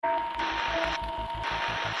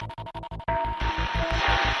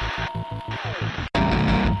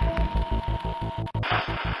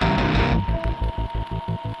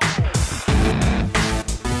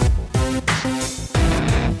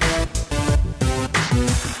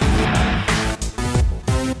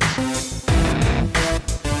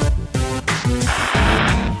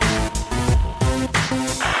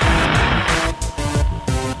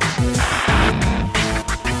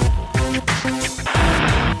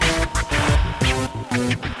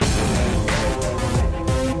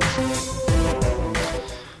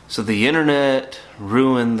So the internet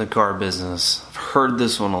ruined the car business. I've heard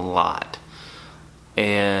this one a lot.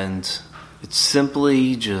 And it's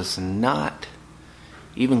simply just not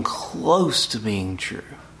even close to being true.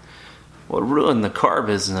 What ruined the car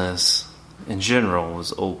business in general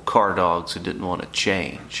was old car dogs who didn't want to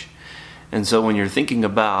change. And so when you're thinking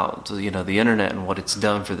about, the internet and what it's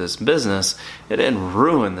done for this business, it didn't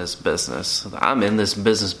ruin this business. I'm in this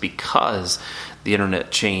business because the internet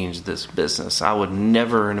changed this business. I would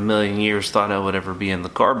never in a million years thought I would ever be in the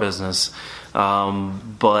car business.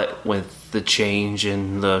 But with the change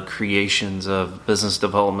in the creations of business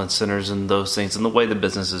development centers and those things and the way the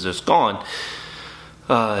business has just gone,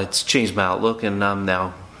 it's changed my outlook, and I'm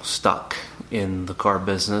now stuck in the car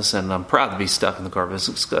business, and I'm proud to be stuck in the car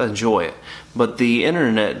business because I enjoy it. But the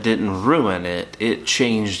internet didn't ruin it, it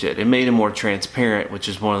changed it. It made it more transparent, which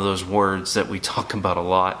is one of those words that we talk about a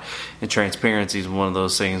lot. And transparency is one of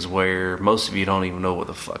those things where most of you don't even know what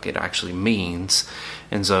the fuck it actually means.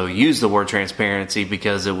 And so use the word transparency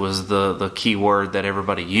because it was the key word that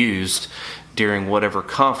everybody used during whatever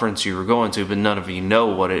conference you were going to, but none of you know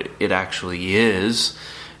what it actually is.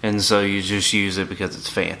 And so you just use it because it's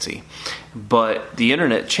fancy. But the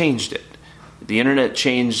internet changed it. The internet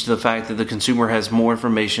changed the fact that the consumer has more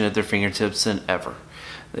information at their fingertips than ever.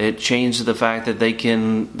 It changed the fact that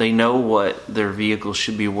they know what their vehicle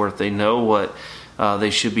should be worth. They know what they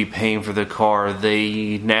should be paying for their car.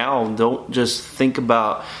 They now don't just think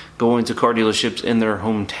about going to car dealerships in their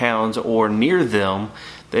hometowns or near them.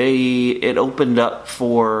 It opened up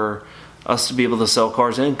for us to be able to sell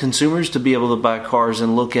cars and consumers to be able to buy cars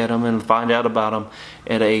and look at them and find out about them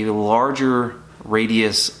at a larger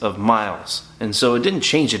radius of miles. And so it didn't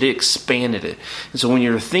change it, it expanded it. And so when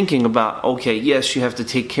you're thinking about, okay, yes, you have to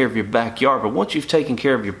take care of your backyard, but once you've taken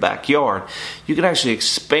care of your backyard, you can actually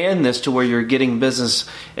expand this to where you're getting business.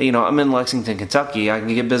 I'm in Lexington, Kentucky. I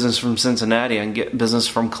can get business from Cincinnati. I can get business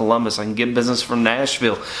from Columbus. I can get business from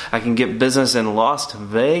Nashville. I can get business in Las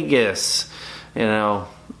Vegas.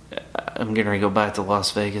 I'm getting ready to go back to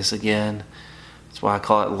Las Vegas again. That's why I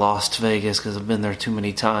call it Lost Vegas, because I've been there too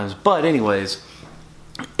many times. But anyways,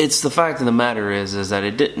 it's the fact of the matter is that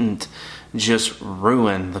it didn't just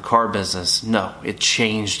ruin the car business. No, it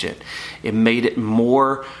changed it. It made it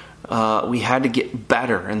more. We had to get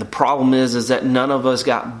better. And the problem is that none of us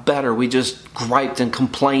got better. We just griped and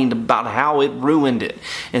complained about how it ruined it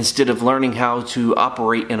instead of learning how to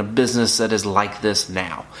operate in a business that is like this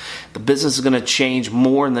now. The business is going to change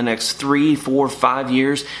more in the next 3, 4, 5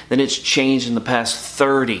 years than it's changed in the past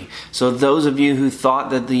 30. So those of you who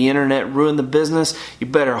thought that the internet ruined the business, you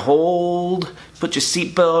better put your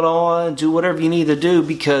seatbelt on, do whatever you need to do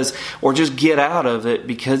or just get out of it,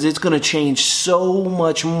 because it's going to change so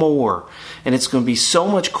much more. And it's going to be so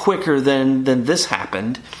much quicker than this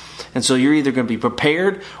happened. And so you're either going to be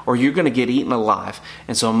prepared or you're going to get eaten alive.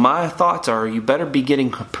 And so my thoughts are, you better be getting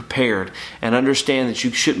prepared and understand that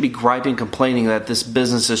you shouldn't be griping, complaining that this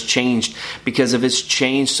business has changed, because if it's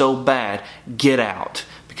changed so bad, get out.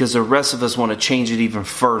 Because the rest of us want to change it even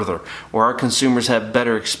further, or our consumers have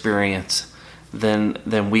better experience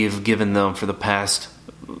than we've given them for the past,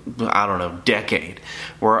 decade.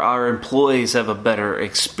 Where our employees have a better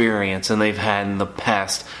experience than they've had in the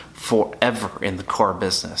past forever in the car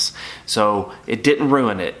business. So it didn't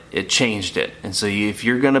ruin it, it changed it. And so if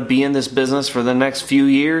you're going to be in this business for the next few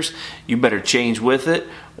years, you better change with it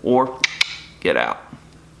or get out.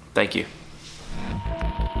 Thank you.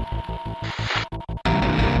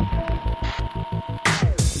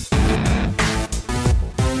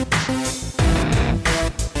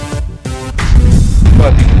 A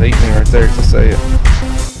lot of people hate me right there to say it.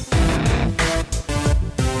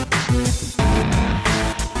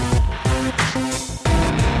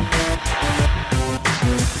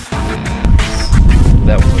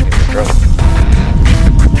 That was looking in trouble.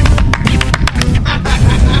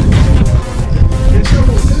 In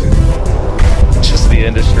trouble too. Just the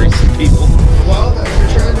industry, some people. Well, you're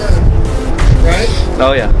trying to, right?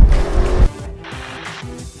 Oh yeah.